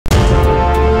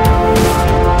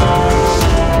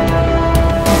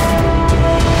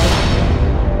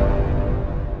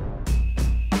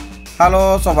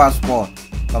Halo Sobat Sport,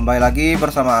 kembali lagi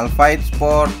bersama Alfight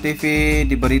Sport TV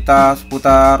di berita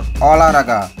seputar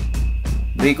olahraga.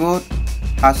 Berikut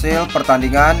hasil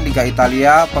pertandingan Liga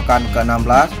Italia Pekan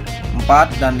ke-16,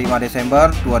 4 dan 5 Desember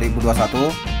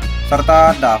 2021,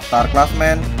 serta daftar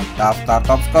klasemen, daftar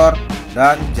top skor,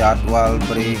 dan jadwal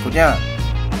berikutnya.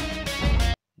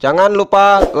 Jangan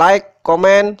lupa like,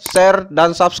 komen, share,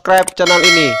 dan subscribe channel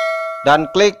ini. Dan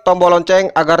klik tombol lonceng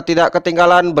agar tidak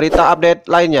ketinggalan berita update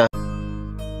lainnya.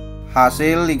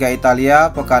 Hasil Liga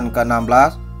Italia Pekan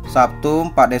ke-16, Sabtu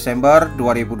 4 Desember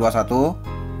 2021,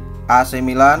 AC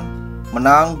Milan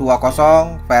menang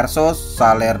 2-0 versus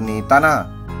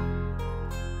Salernitana.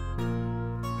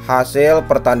 Hasil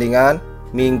pertandingan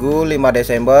Minggu 5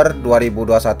 Desember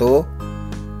 2021,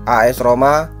 AS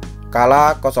Roma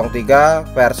kalah 0-3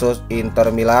 versus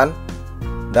Inter Milan,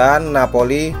 dan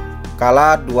Napoli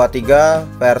kalah 2-3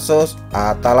 versus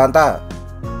ATALANTA.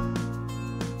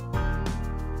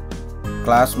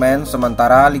 Klasemen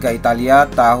sementara Liga Italia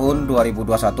tahun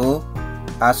 2021,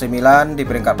 AC Milan di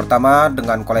peringkat pertama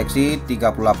dengan koleksi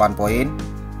 38 poin,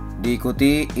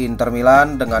 diikuti Inter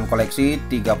Milan dengan koleksi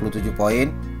 37 poin,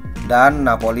 dan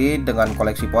Napoli dengan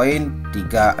koleksi poin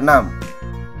 36.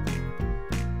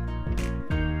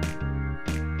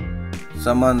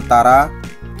 Sementara,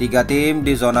 3 tim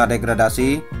di zona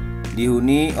degradasi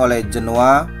dihuni oleh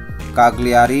Genoa,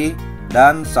 Cagliari,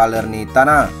 dan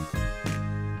Salernitana.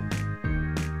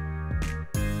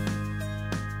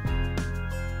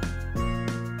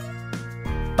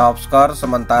 Top skor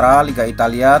sementara Liga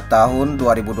Italia tahun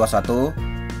 2021,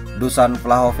 Dusan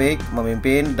Vlahovic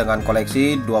memimpin dengan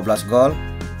koleksi 12 gol,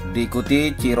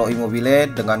 diikuti Ciro Immobile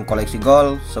dengan koleksi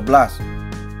gol 11.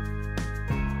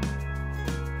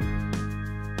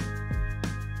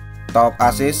 Top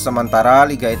assist sementara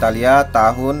Liga Italia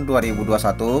tahun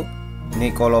 2021,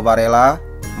 Nicolo Barella,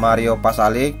 Mario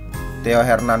Pasalic, Theo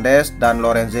Hernandez, dan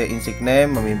Lorenzo Insigne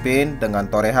memimpin dengan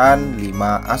torehan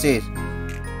 5 assist.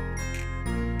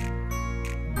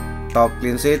 Top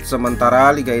clean sheet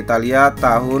sementara Liga Italia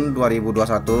tahun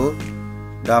 2021,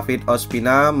 David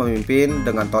Ospina memimpin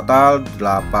dengan total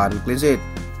 8 clean sheet.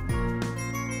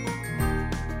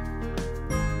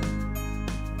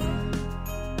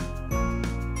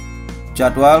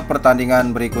 Jadwal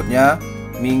pertandingan berikutnya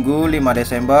Minggu 5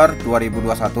 Desember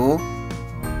 2021,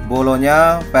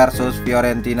 Bologna versus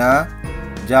Fiorentina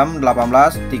jam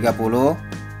 18.30,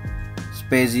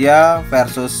 SPEZIA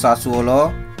versus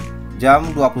Sassuolo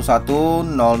jam 21.00,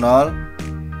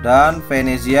 dan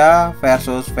VENEZIA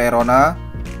versus VERONA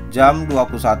jam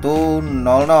 21.00.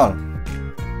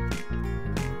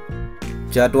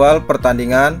 Jadwal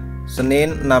pertandingan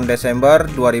Senin 6 Desember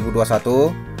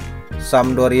 2021,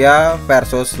 SAMPDORIA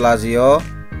versus LAZIO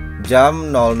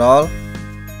jam 00,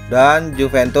 dan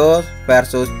JUVENTUS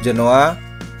versus Genoa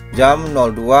jam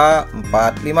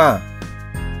 02.45.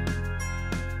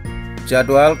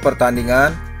 Jadwal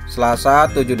pertandingan Selasa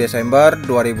 7 Desember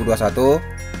 2021,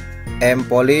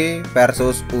 Empoli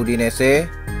versus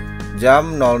Udinese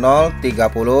jam 00.30,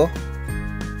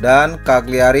 dan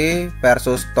Cagliari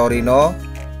versus Torino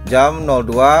jam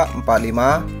 02.45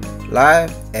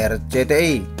 live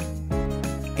RCTI.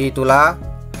 Itulah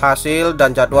hasil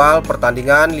dan jadwal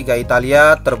pertandingan Liga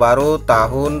Italia terbaru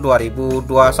tahun 2021.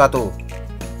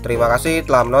 Terima kasih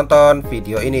telah menonton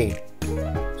video ini.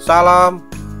 Salam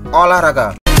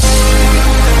olahraga.